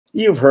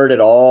You've heard it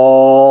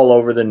all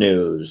over the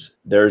news.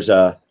 There's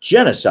a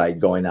genocide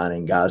going on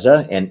in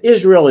Gaza, and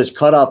Israel is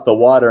cut off the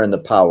water and the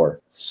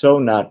power. So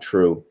not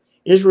true.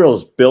 Israel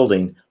is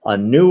building a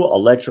new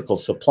electrical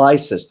supply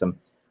system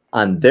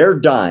on their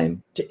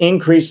dime to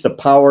increase the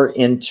power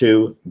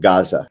into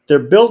Gaza. They're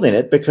building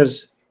it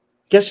because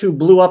guess who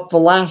blew up the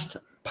last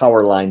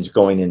power lines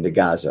going into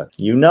Gaza?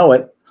 You know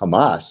it,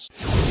 Hamas.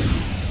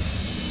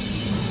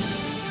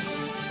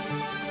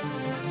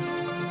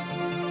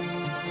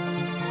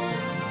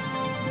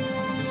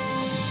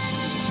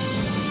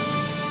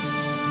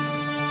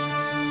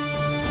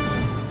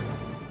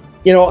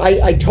 You know,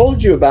 I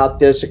told you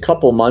about this a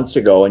couple months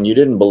ago and you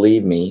didn't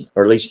believe me,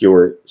 or at least you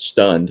were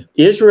stunned.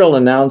 Israel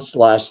announced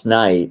last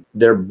night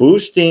they're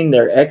boosting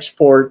their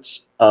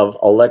exports of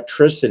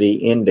electricity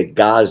into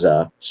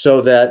Gaza so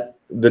that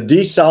the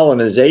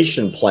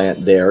desalination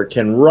plant there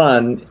can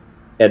run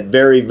at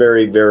very,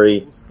 very,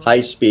 very high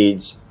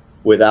speeds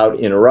without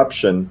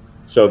interruption.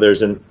 So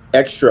there's an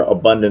extra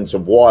abundance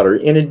of water.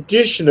 In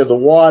addition to the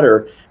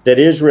water that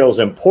Israel's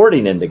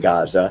importing into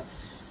Gaza,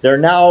 they're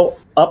now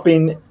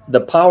upping the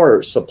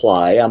power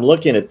supply. I'm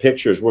looking at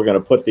pictures. We're going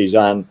to put these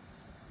on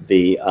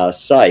the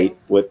site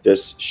with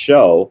this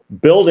show.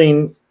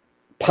 Building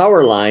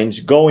power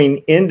lines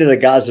going into the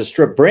Gaza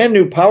Strip, brand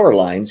new power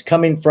lines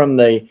coming from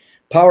the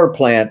power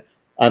plant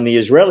on the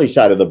Israeli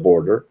side of the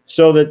border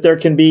so that there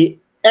can be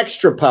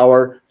extra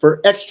power for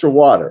extra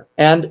water.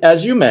 And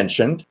as you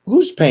mentioned,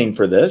 who's paying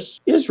for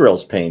this?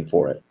 Israel's paying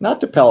for it,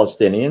 not the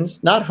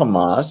Palestinians, not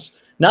Hamas,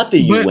 not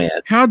the UN.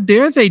 How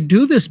dare they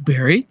do this,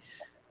 Barry?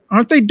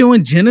 Aren't they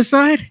doing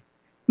genocide?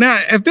 Now,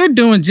 if they're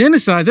doing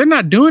genocide, they're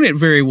not doing it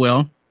very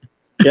well.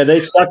 Yeah,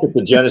 they suck at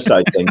the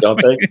genocide thing,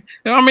 don't they?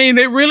 I mean,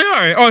 they really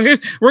are. Oh,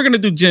 we're going to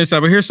do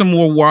genocide, but here's some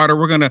more water.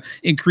 We're going to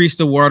increase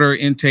the water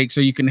intake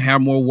so you can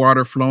have more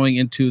water flowing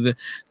into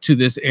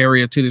this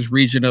area, to this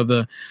region of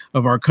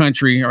our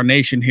country, our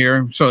nation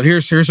here. So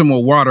here's some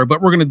more water,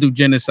 but we're going to do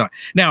genocide.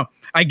 Now,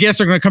 I guess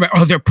they're going to come back.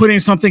 Oh, they're putting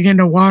something in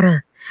the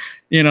water.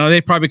 You know,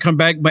 they probably come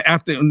back, but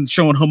after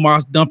showing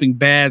Hamas dumping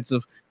bags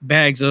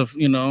of,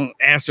 you know,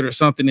 acid or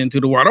something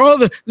into the water.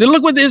 Oh,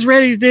 look what the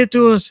Israelis did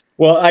to us.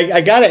 Well, I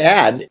got to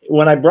add,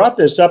 when I brought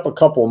this up a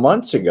couple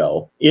months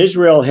ago,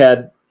 Israel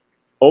had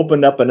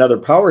opened up another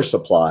power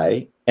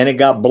supply and it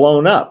got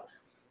blown up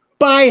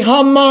by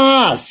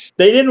Hamas.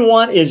 They didn't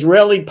want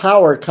Israeli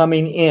power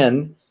coming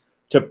in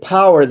to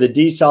power the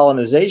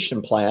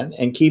desalination plant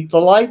and keep the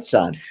lights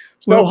on.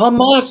 So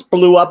Hamas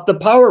blew up the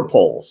power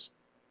poles.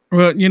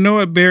 Well, you know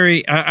what,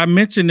 Barry, I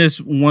mentioned this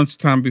once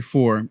time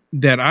before,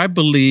 that I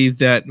believe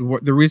that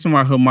the reason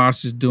why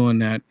Hamas is doing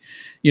that,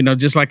 you know,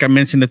 just like I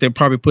mentioned that they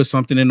probably put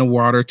something in the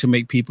water to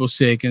make people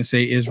sick and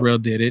say Israel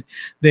did it.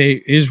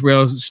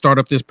 Israel start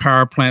up this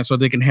power plant so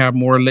they can have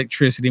more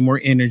electricity, more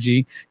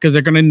energy, because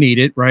they're going to need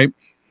it, right?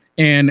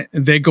 And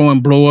they go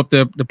and blow up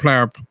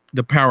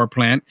the power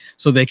plant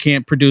so they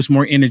can't produce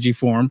more energy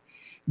for them.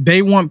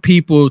 They want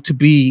people to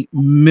be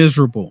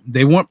miserable.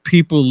 They want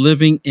people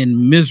living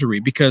in misery,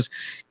 because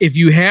if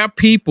you have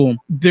people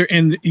there,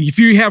 and if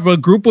you have a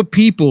group of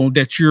people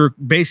that you're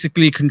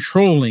basically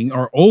controlling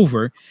or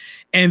over,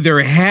 and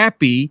they're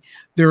happy,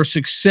 they're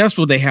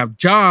successful, they have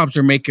jobs,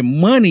 they're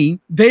making money,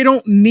 they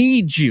don't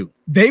need you.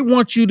 They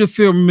want you to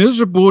feel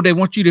miserable. They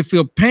want you to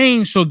feel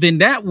pain. So then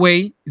that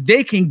way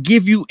they can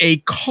give you a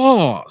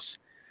cause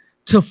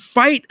to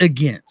fight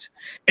against.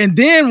 And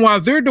then while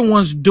they're the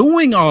ones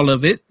doing all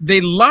of it, they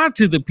lie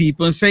to the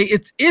people and say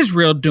it's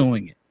Israel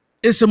doing it.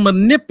 It's a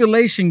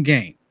manipulation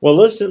game. Well,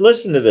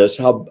 listen to this,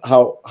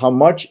 how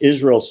much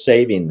Israel's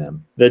saving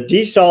them. The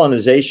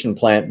desalination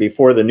plant,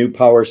 before the new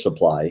power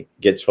supply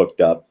gets hooked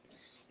up,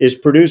 is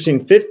producing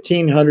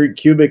 1,500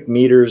 cubic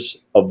meters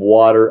of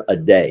water a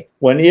day.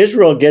 When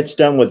Israel gets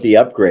done with the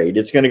upgrade,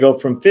 it's going to go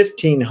from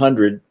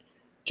 1,500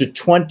 to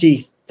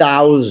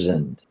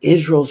 20,000.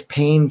 Israel's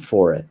paying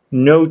for it,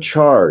 no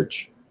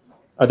charge.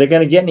 Are they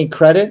going to get any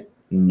credit?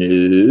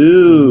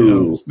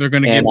 No. They're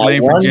going to get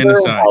blamed for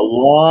genocide. How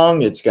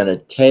long it's going to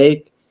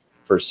take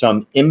for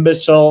some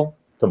imbecile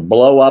to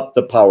blow up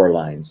the power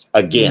lines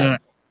again.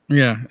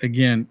 Yeah,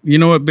 again. You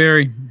know what,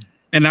 Barry?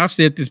 And I've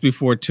said this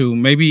before too.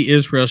 Maybe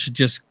Israel should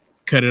just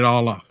cut it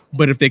all off.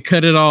 But if they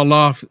cut it all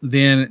off,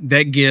 then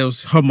that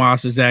gives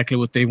Hamas exactly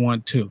what they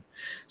want too.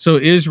 So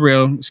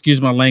Israel,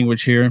 excuse my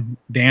language here,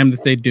 damned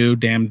if they do,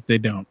 damned if they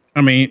don't. I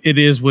mean, it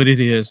is what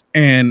it is.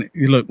 And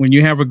look, when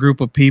you have a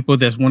group of people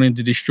that's wanting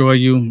to destroy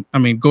you, I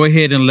mean, go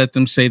ahead and let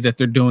them say that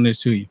they're doing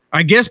this to you.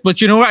 I guess, but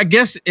you know what? I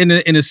guess in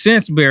a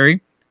sense, Barry,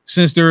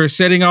 since they're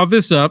setting all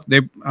this up,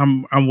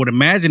 I would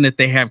imagine that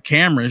they have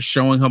cameras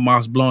showing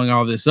Hamas blowing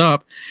all this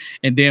up.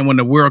 And then when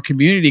the world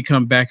community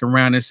come back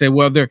around and say,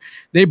 well,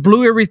 they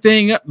blew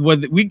everything up.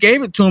 Well, we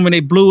gave it to them and they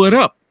blew it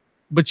up.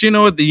 But you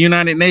know what? The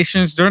United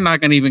Nations, they're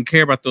not going to even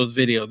care about those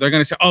videos. They're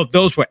going to say, oh,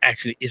 those were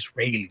actually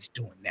Israelis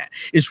doing that.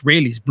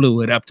 Israelis blew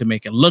it up to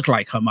make it look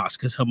like Hamas,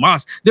 because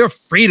Hamas, they're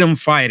freedom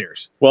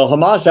fighters. Well,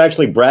 Hamas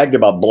actually bragged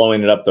about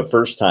blowing it up the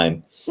first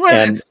time.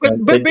 Well,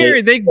 but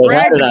Barry, they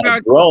bragged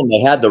about drone. They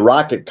had the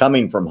rocket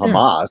coming from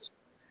Hamas.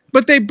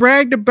 But they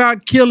bragged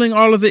about killing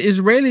all of the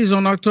Israelis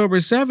on October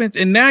 7th.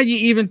 And now you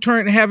even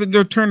have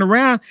their turn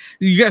around.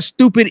 You got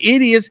stupid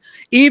idiots,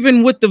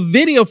 even with the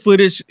video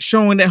footage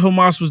showing that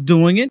Hamas was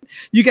doing it.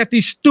 You got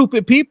these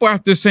stupid people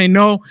out there saying,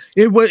 no,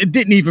 it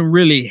didn't even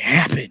really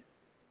happen.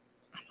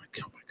 Oh my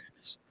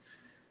goodness.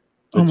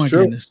 Oh my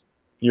goodness.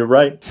 You're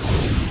right.